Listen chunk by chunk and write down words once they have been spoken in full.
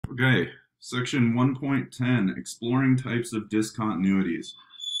Okay, section 1.10, exploring types of discontinuities.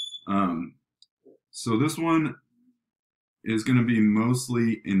 Um, so this one is going to be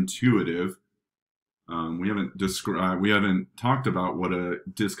mostly intuitive. We haven't talked about what a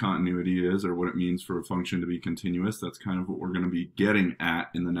discontinuity is or what it means for a function to be continuous. That's kind of what we're going to be getting at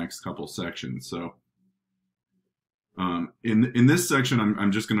in the next couple sections. So in this section,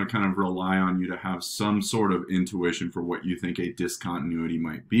 I'm just going to kind of rely on you to have some sort of intuition for what you think a discontinuity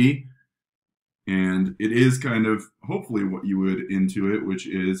might be. And it is kind of hopefully what you would intuit, which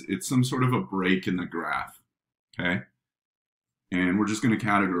is it's some sort of a break in the graph, okay? And we're just going to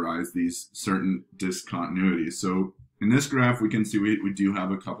categorize these certain discontinuities. So in this graph, we can see we do have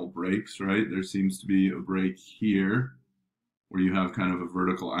a couple breaks, right? There seems to be a break here where you have kind of a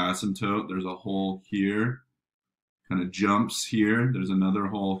vertical asymptote. There's a hole here, kind of jumps here. There's another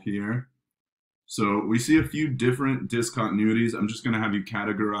hole here. So we see a few different discontinuities. I'm just going to have you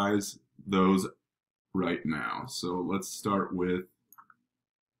categorize those right now. So let's start with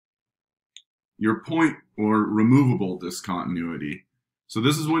your point or removable discontinuity. So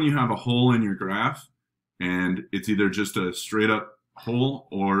this is when you have a hole in your graph and it's either just a straight up hole,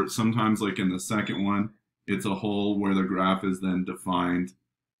 or sometimes like in the second one, it's a hole where the graph is then defined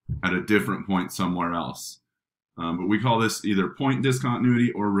at a different point somewhere else. But we call this either point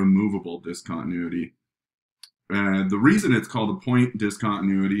discontinuity or removable discontinuity. The reason it's called a point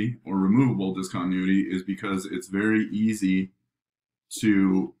discontinuity or removable discontinuity is because it's very easy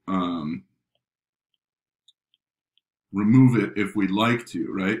to remove it if we'd like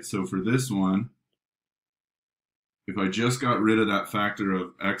to, right? So for this one, if I just got rid of that factor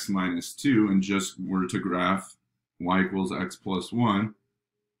of x minus 2 and just were to graph y equals x plus 1,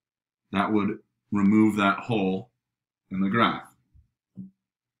 that would remove that hole in the graph.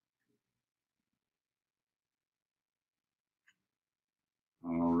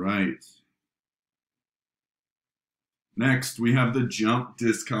 All right. Next, we have the jump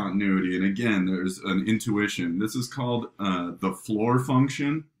discontinuity. And again, there's an intuition. This is called the floor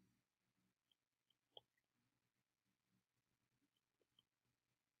function.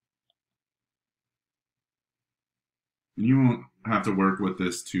 And you won't have to work with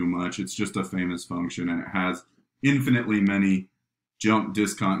this too much. It's just a famous function, and it has infinitely many jump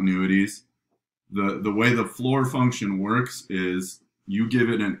discontinuities. The way the floor function works is you give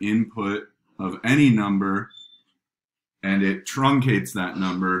it an input of any number, and it truncates that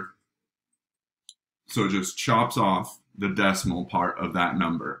number, so it just chops off the decimal part of that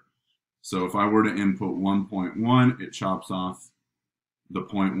number. So if I were to input 1.1, it chops off the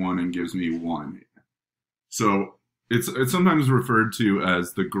 0.1 and gives me 1. So it's sometimes referred to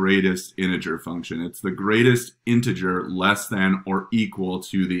as the greatest integer function. It's the greatest integer less than or equal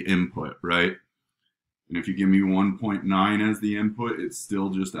to the input, right? And if you give me 1.9 as the input, it still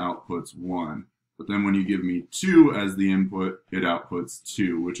just outputs 1. But then when you give me 2 as the input, it outputs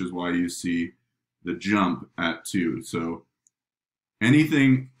 2, which is why you see the jump at 2. So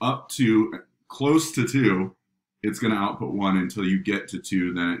anything up to close to 2, it's going to output 1 until you get to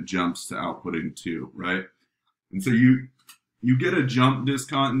 2, then it jumps to outputting 2, right? And so you get a jump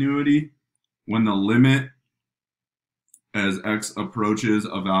discontinuity when the limit as x approaches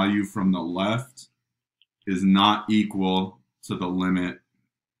a value from the left is not equal to the limit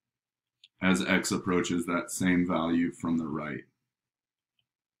as x approaches that same value from the right.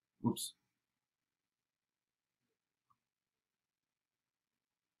 Whoops.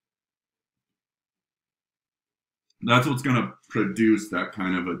 That's what's going to produce that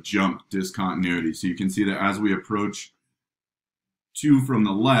kind of a jump discontinuity. So you can see that as we approach 2 from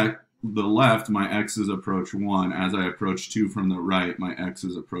the left, my x's approach 1. As I approach 2 from the right, my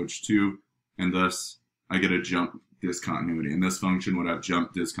x's approach 2, and thus I get a jump discontinuity. And this function would have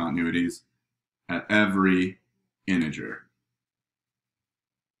jump discontinuities at every integer.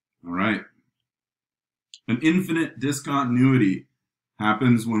 All right. An infinite discontinuity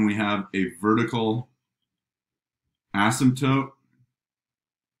happens when we have a vertical asymptote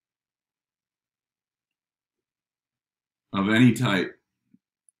of any type.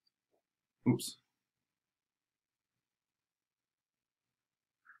 Oops.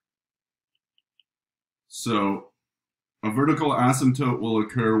 So a vertical asymptote will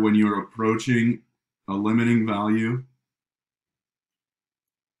occur when you're approaching a limiting value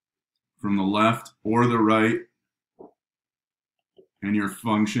from the left or the right, and your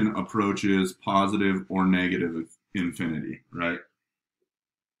function approaches positive or negative infinity, right?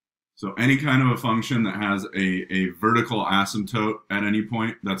 So any kind of a function that has a vertical asymptote at any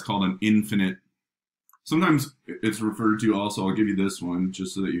point, that's called an infinite. Sometimes it's referred to also, I'll give you this one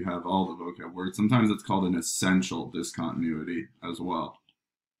just so that you have all the vocab words. Sometimes it's called an essential discontinuity as well.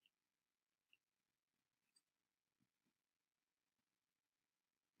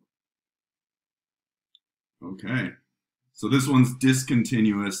 Okay, so this one's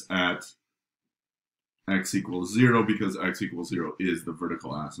discontinuous at x equals 0 because x equals 0 is the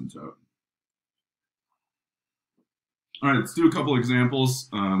vertical asymptote. All right, let's do a couple examples.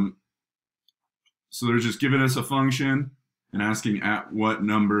 So they're just giving us a function and asking at what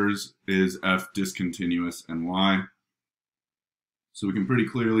numbers is f discontinuous and why. So we can pretty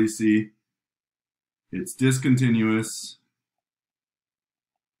clearly see it's discontinuous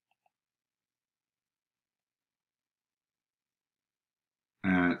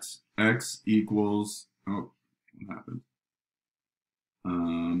at x equals, oh, what happened?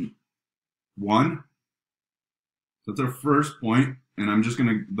 1. So that's our first point, and I'm just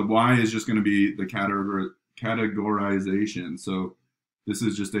gonna, the y is just gonna be the categorization. So this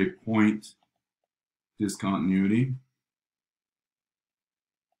is just a point discontinuity.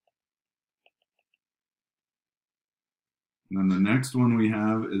 And then the next one we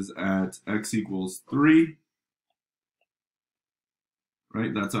have is at x equals 3.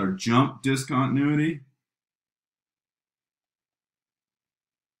 Right, that's our jump discontinuity.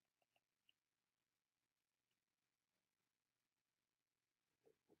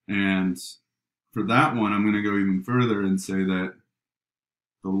 And for that one, I'm going to go even further and say that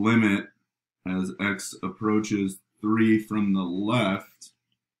the limit as x approaches 3 from the left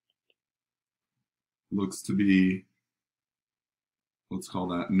looks to be, let's call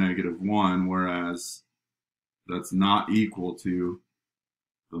that -1, whereas that's not equal to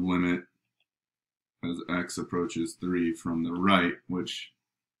the limit as x approaches 3 from the right, which,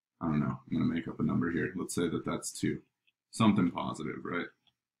 I don't know, I'm going to make up a number here. Let's say that that's 2. Something positive, right?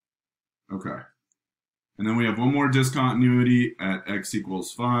 Okay. And then we have one more discontinuity at x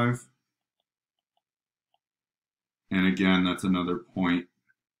equals 5. And again, that's another point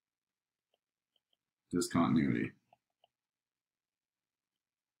discontinuity.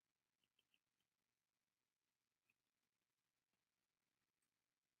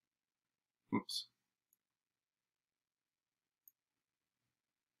 Whoops.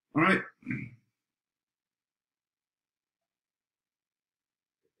 All right.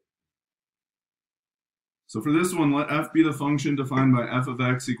 So for this one, let f be the function defined by f of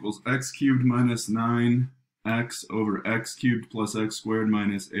x equals x cubed minus 9x over x cubed plus x squared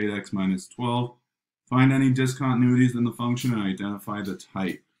minus 8x minus 12. Find any discontinuities in the function and identify the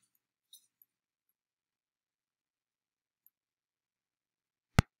type.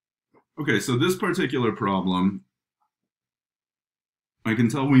 Okay, so this particular problem, I can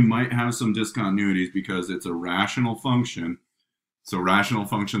tell we might have some discontinuities because it's a rational function. So rational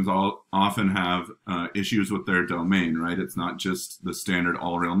functions often have issues with their domain, right? It's not just the standard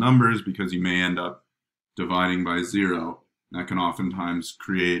all real numbers, because you may end up dividing by 0. That can oftentimes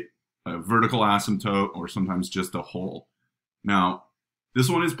create a vertical asymptote or sometimes just a hole. Now, this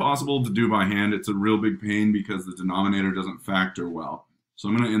one is possible to do by hand. It's a real big pain because the denominator doesn't factor well. So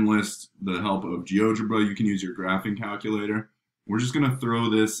I'm going to enlist the help of GeoGebra. You can use your graphing calculator. We're just going to throw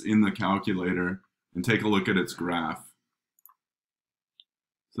this in the calculator and take a look at its graph.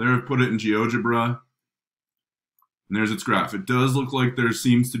 So there I've put it in GeoGebra, and there's its graph. It does look like there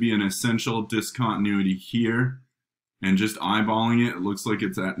seems to be an essential discontinuity here, and just eyeballing it, it looks like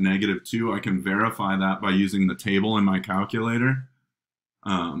it's at -2. I can verify that by using the table in my calculator,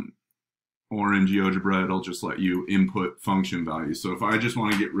 or in GeoGebra, it'll just let you input function values. So if I just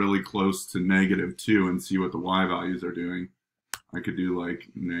want to get really close to -2 and see what the y values are doing, I could do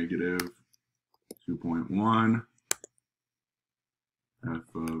like -2.1.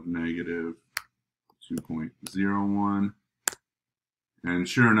 f of -2.01, and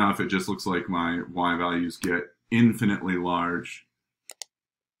sure enough, it just looks like my y values get infinitely large,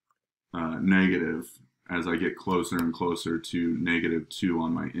 negative, as I get closer and closer to -2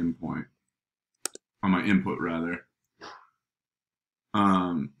 on my input rather.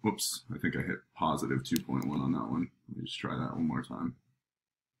 Whoops, I think I hit +2.1 on that one. Let me just try that one more time.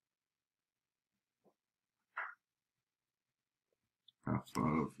 F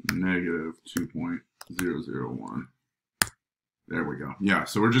of -2.001. There we go. Yeah,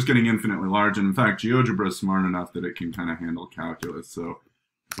 so we're just getting infinitely large. And in fact, GeoGebra is smart enough that it can kind of handle calculus. So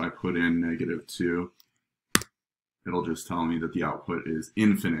if I put in -2, it'll just tell me that the output is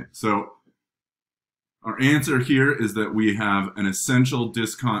infinite. So our answer here is that we have an essential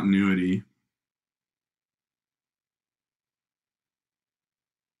discontinuity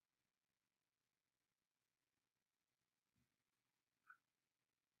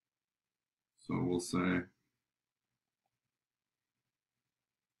so we'll say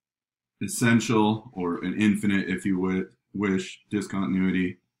essential, or an infinite if you would wish,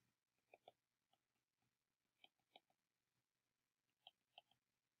 discontinuity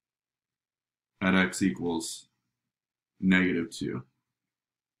at x equals -2.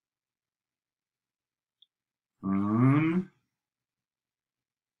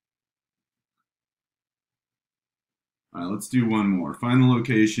 All right, let's do one more. Find the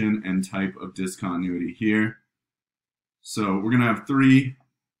location and type of discontinuity here. So we're going to have 3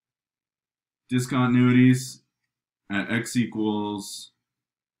 discontinuities at x equals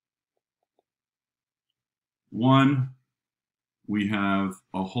 1. We have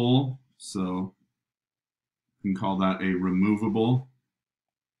a hole, so we can call that a removable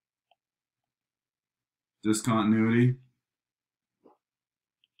discontinuity.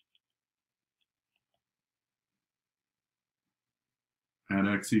 At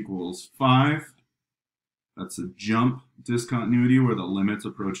x equals 5, that's a jump discontinuity where the limits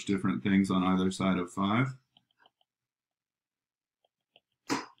approach different things on either side of 5.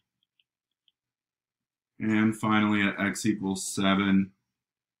 And finally, at x equals 7,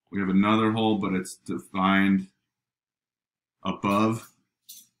 we have another hole, but it's defined above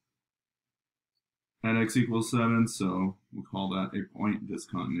at x equals 7, so we'll call that a point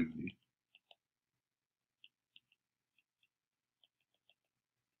discontinuity.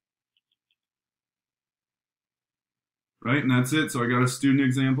 Right, and that's it. So I got a student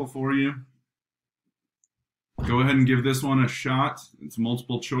example for you. Go ahead and give this one a shot. It's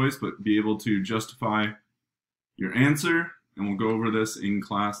multiple choice, but be able to justify your answer, and we'll go over this in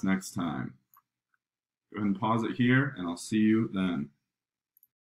class next time. Go ahead and pause it here, and I'll see you then.